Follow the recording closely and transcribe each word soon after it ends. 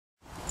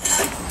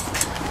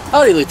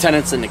Howdy,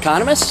 lieutenants and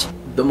economists.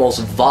 The most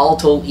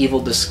volatile,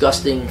 evil,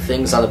 disgusting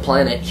things on the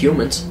planet,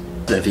 humans.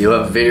 If you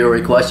have a video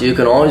request, you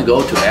can always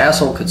go to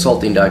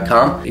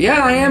assholeconsulting.com.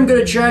 Yeah, I am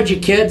gonna charge you,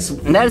 kids.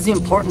 And that is the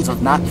importance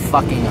of not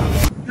fucking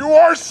up. You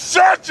are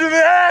such an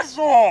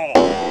asshole!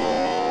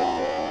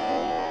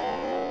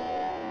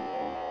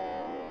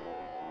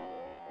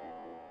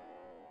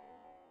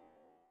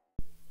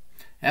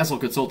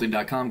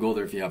 assholeconsulting.com. Go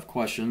there if you have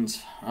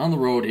questions. On the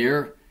road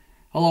here.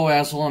 Hello,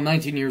 asshole. I'm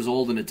 19 years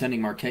old and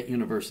attending Marquette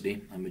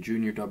University. I'm a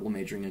junior double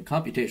majoring in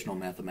computational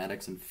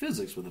mathematics and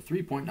physics with a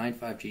 3.95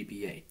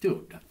 GPA.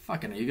 Dude,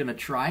 fucking, are you gonna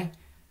try?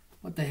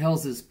 What the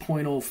hell's this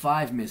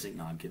 .05 missing?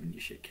 No, I'm giving you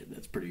shit, kid.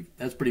 That's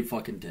pretty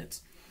fucking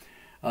tits.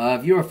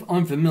 If you're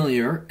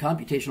unfamiliar,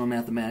 computational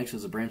mathematics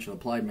is a branch of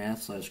applied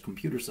math /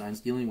 computer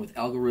science dealing with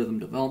algorithm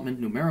development,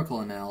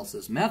 numerical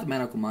analysis,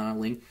 mathematical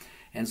modeling,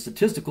 and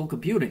statistical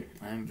computing.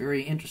 I'm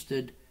very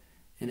interested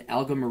in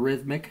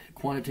algorithmic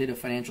quantitative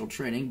financial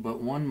trading,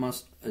 but one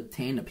must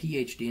attain a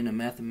PhD in a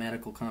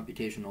mathematical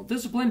computational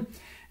discipline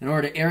in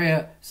order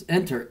to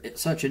enter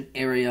such an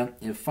area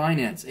in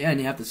finance. And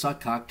you have to suck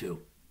cock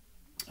too.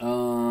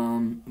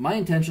 My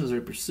intentions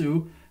are to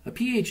pursue a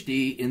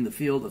PhD in the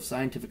field of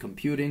scientific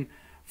computing,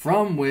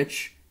 from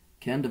which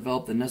can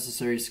develop the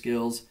necessary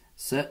skills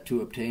set to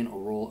obtain a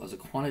role as a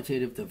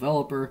quantitative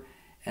developer,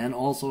 and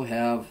also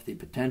have the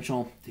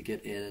potential to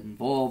get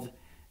involved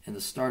in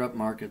the startup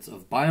markets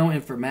of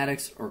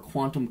bioinformatics or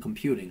quantum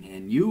computing.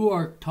 And you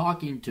are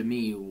talking to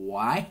me,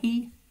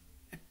 why?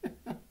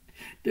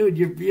 Dude,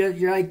 your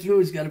IQ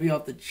has got to be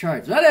off the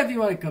charts. Not if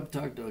you want to come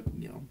talk to a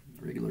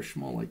regular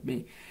schmo like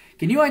me.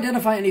 Can you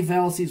identify any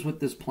fallacies with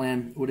this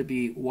plan? Would it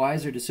be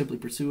wiser to simply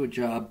pursue a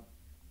job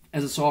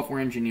as a software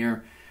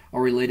engineer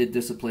or related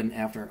discipline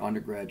after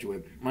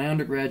undergraduate? My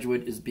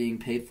undergraduate is being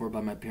paid for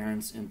by my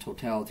parents in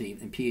totality,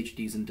 and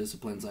PhDs in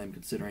disciplines I'm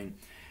considering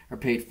are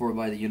paid for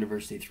by the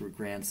university through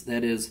grants.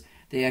 That is,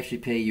 they actually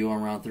pay you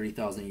around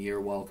 $30,000 a year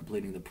while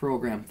completing the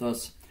program.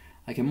 Thus,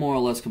 I can more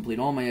or less complete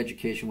all my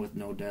education with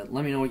no debt.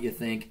 Let me know what you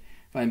think,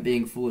 if I'm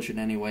being foolish in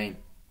any way,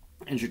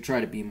 and should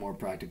try to be more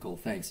practical.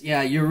 Thanks.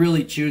 Yeah, you're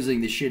really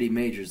choosing the shitty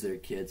majors there,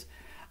 kids.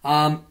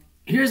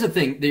 Here's the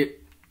thing.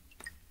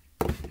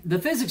 The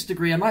physics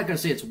degree, I'm not going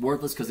to say it's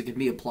worthless because it can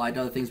be applied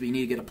to other things, but you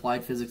need to get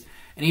applied physics.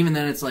 And even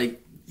then, it's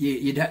like,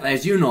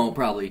 as you know,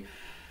 probably,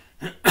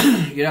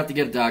 you'd have to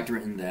get a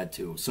doctorate in that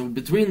too. So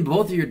between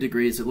both of your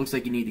degrees, it looks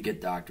like you need to get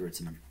doctorates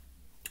in them.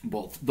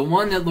 Both. The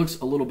one that looks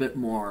a little bit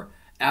more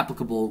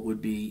applicable would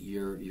be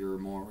your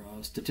more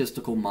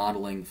statistical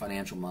modeling,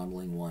 financial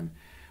modeling one,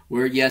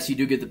 where yes, you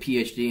do get the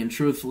PhD, and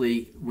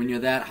truthfully, when you're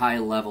that high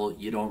level,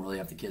 you don't really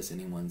have to kiss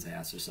anyone's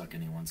ass or suck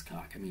anyone's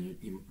cock. I mean,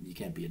 you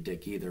can't be a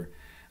dick either.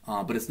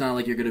 But it's not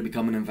like you're going to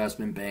become an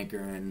investment banker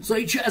and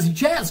say, Chazzy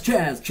Chaz,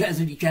 Chaz,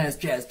 Chazzy Chaz,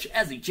 Chaz,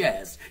 Chazzy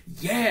Chaz.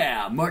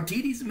 Yeah,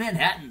 martinis and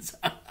Manhattans.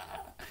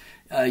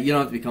 You don't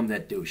have to become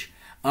that douche.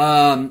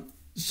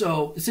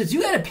 So, since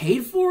you got it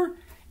paid for,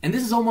 and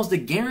this is almost a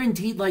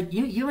guaranteed, like,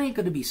 you ain't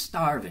going to be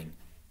starving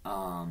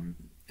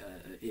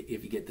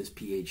if you get this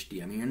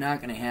PhD. I mean, you're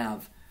not going to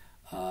have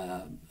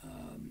a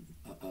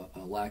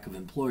lack of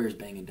employers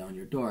banging down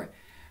your door.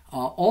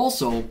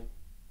 Also,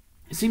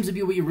 it seems to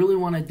be what you really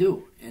want to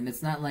do. And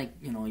it's not like,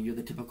 you're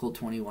the typical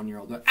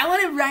 21-year-old going, I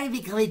want to write and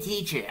become a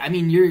teacher. I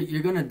mean,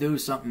 you're going to do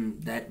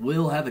something that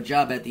will have a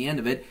job at the end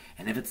of it.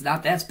 And if it's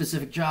not that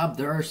specific job,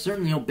 there are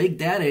certainly, big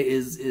data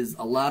is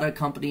a lot of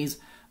companies,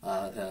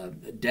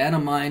 data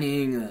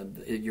mining,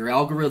 your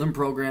algorithm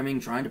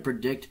programming, trying to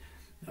predict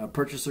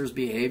purchasers'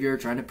 behavior,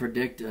 trying to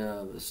predict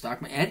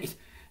stock. And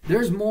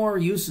there's more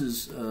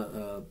uses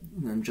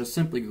than just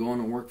simply going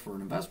to work for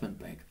an investment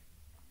bank.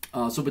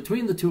 So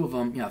between the two of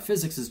them,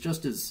 physics is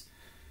just as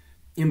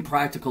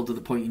impractical to the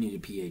point you need a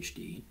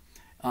PhD.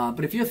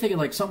 But if you're thinking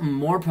like something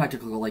more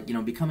practical, like,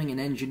 becoming an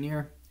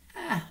engineer,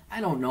 I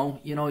don't know.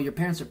 Your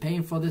parents are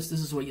paying for this. This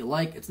is what you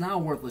like. It's not a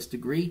worthless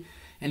degree.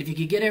 And if you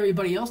could get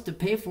everybody else to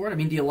pay for it, I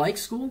mean, do you like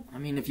school? I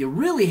mean, if you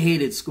really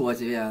hated school, I'd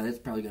say, yeah, that's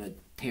probably going to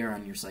tear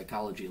on your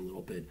psychology a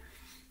little bit.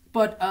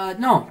 But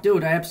no,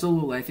 dude, I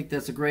think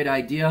that's a great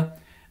idea.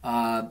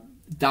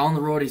 Down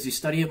the road, as you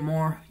study it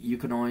more, you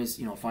can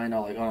always, find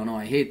out like, oh no,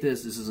 I hate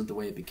this. This isn't the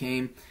way it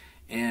became.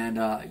 And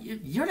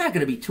you're not going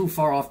to be too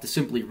far off to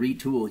simply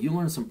retool. You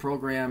learn some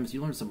programs,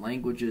 you learn some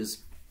languages,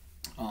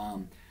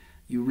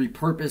 you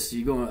repurpose.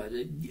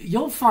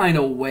 You'll find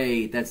a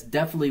way that's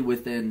definitely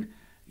within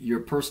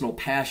your personal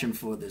passion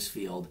for this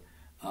field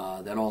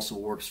that also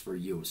works for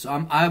you.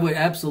 So I would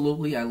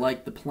absolutely, I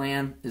like the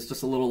plan. It's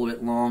just a little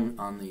bit long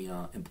on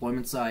the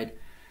employment side.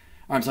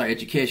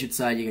 Education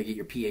side, you gotta get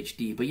your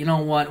PhD. But you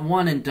know what?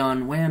 One and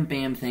done. Wham,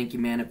 bam, thank you,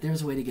 man. If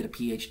there's a way to get a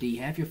PhD,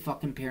 have your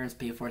fucking parents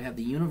pay for it. Have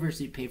the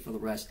university pay for the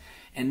rest.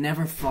 And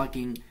never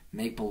fucking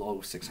make below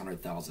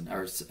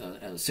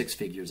 $600,000 or 6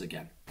 figures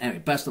again. Anyway,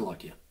 best of luck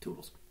to you.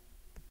 Toodles.